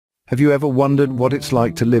Have you ever wondered what it's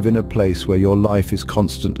like to live in a place where your life is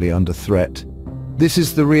constantly under threat? This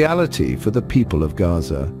is the reality for the people of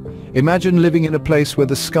Gaza. Imagine living in a place where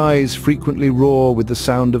the skies frequently roar with the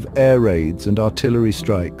sound of air raids and artillery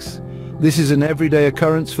strikes. This is an everyday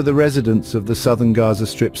occurrence for the residents of the southern Gaza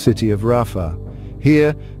Strip city of Rafah.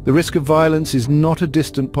 Here, the risk of violence is not a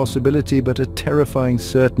distant possibility but a terrifying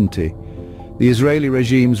certainty. The Israeli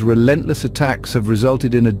regime's relentless attacks have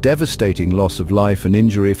resulted in a devastating loss of life and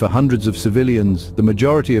injury for hundreds of civilians, the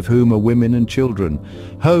majority of whom are women and children.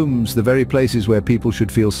 Homes, the very places where people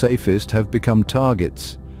should feel safest, have become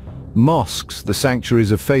targets. Mosques, the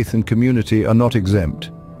sanctuaries of faith and community, are not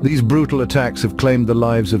exempt. These brutal attacks have claimed the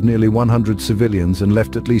lives of nearly 100 civilians and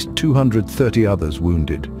left at least 230 others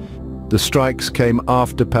wounded. The strikes came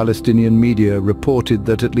after Palestinian media reported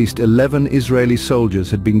that at least 11 Israeli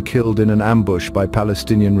soldiers had been killed in an ambush by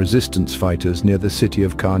Palestinian resistance fighters near the city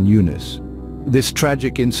of Khan Yunis. This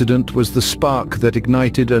tragic incident was the spark that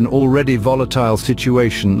ignited an already volatile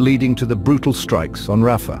situation, leading to the brutal strikes on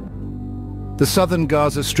Rafah. The southern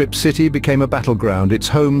Gaza Strip city became a battleground, its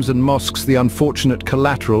homes and mosques the unfortunate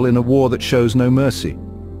collateral in a war that shows no mercy.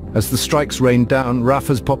 As the strikes rained down,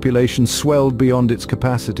 Rafah's population swelled beyond its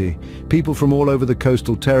capacity. People from all over the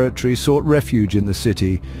coastal territory sought refuge in the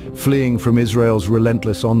city, fleeing from Israel's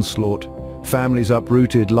relentless onslaught. Families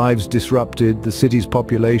uprooted, lives disrupted, the city's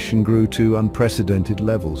population grew to unprecedented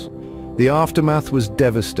levels. The aftermath was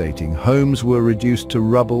devastating. Homes were reduced to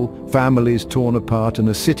rubble, families torn apart, and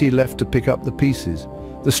a city left to pick up the pieces.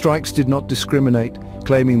 The strikes did not discriminate,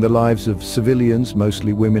 claiming the lives of civilians,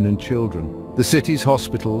 mostly women and children. The city's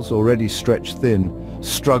hospitals, already stretched thin,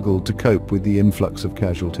 struggled to cope with the influx of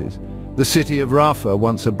casualties. The city of Rafah,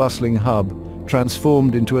 once a bustling hub,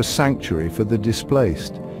 transformed into a sanctuary for the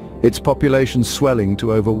displaced, its population swelling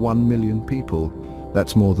to over 1 million people.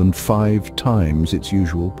 That's more than 5 times its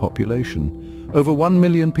usual population. Over 1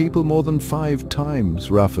 million people, more than 5 times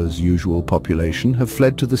Rafah's usual population, have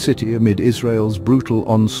fled to the city amid Israel's brutal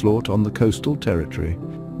onslaught on the coastal territory.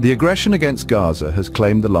 The aggression against Gaza has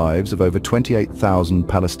claimed the lives of over 28,000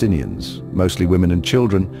 Palestinians, mostly women and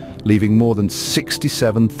children, leaving more than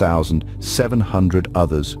 67,700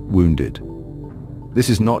 others wounded. This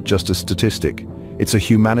is not just a statistic, it's a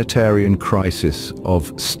humanitarian crisis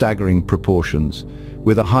of staggering proportions,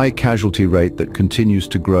 with a high casualty rate that continues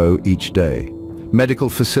to grow each day. Medical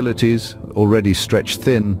facilities, already stretched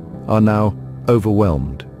thin, are now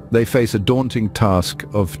overwhelmed. They face a daunting task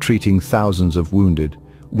of treating thousands of wounded,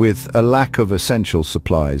 with a lack of essential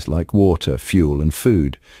supplies like water, fuel and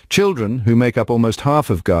food. Children, who make up almost half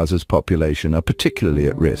of Gaza's population, are particularly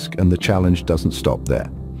at risk, and the challenge doesn't stop there.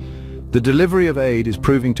 The delivery of aid is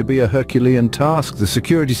proving to be a Herculean task. The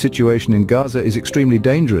security situation in Gaza is extremely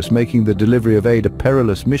dangerous, making the delivery of aid a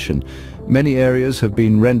perilous mission. Many areas have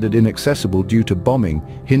been rendered inaccessible due to bombing,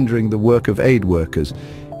 hindering the work of aid workers.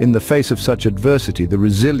 In the face of such adversity, the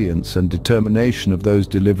resilience and determination of those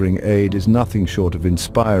delivering aid is nothing short of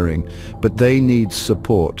inspiring, but they need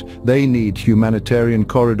support. They need humanitarian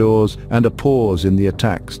corridors and a pause in the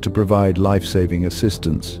attacks to provide life-saving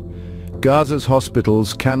assistance. Gaza's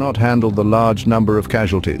hospitals cannot handle the large number of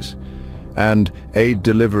casualties, and aid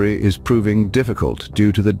delivery is proving difficult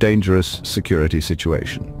due to the dangerous security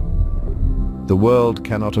situation. The world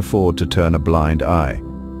cannot afford to turn a blind eye.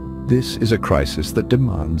 This is a crisis that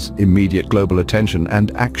demands immediate global attention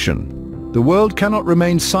and action. The world cannot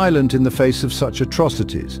remain silent in the face of such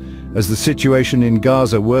atrocities. As the situation in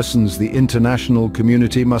Gaza worsens, the international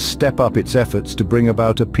community must step up its efforts to bring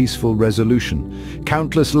about a peaceful resolution.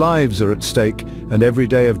 Countless lives are at stake, and every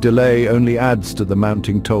day of delay only adds to the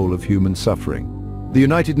mounting toll of human suffering. The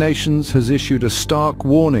United Nations has issued a stark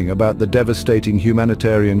warning about the devastating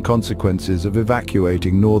humanitarian consequences of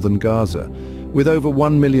evacuating northern Gaza. With over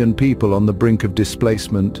 1 million people on the brink of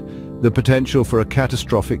displacement, the potential for a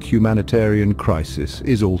catastrophic humanitarian crisis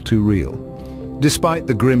is all too real. Despite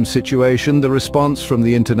the grim situation, the response from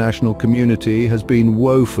the international community has been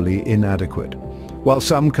woefully inadequate. While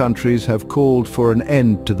some countries have called for an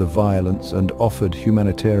end to the violence and offered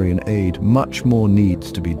humanitarian aid, much more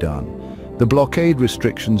needs to be done. The blockade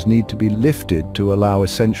restrictions need to be lifted to allow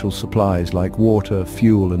essential supplies like water,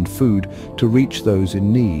 fuel and food to reach those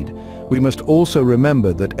in need. We must also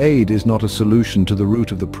remember that aid is not a solution to the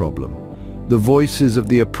root of the problem. The voices of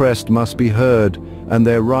the oppressed must be heard, and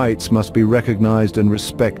their rights must be recognized and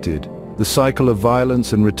respected. The cycle of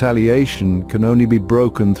violence and retaliation can only be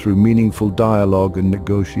broken through meaningful dialogue and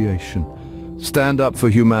negotiation. Stand up for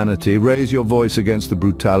humanity, raise your voice against the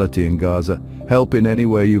brutality in Gaza, help in any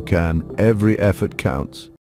way you can, every effort counts.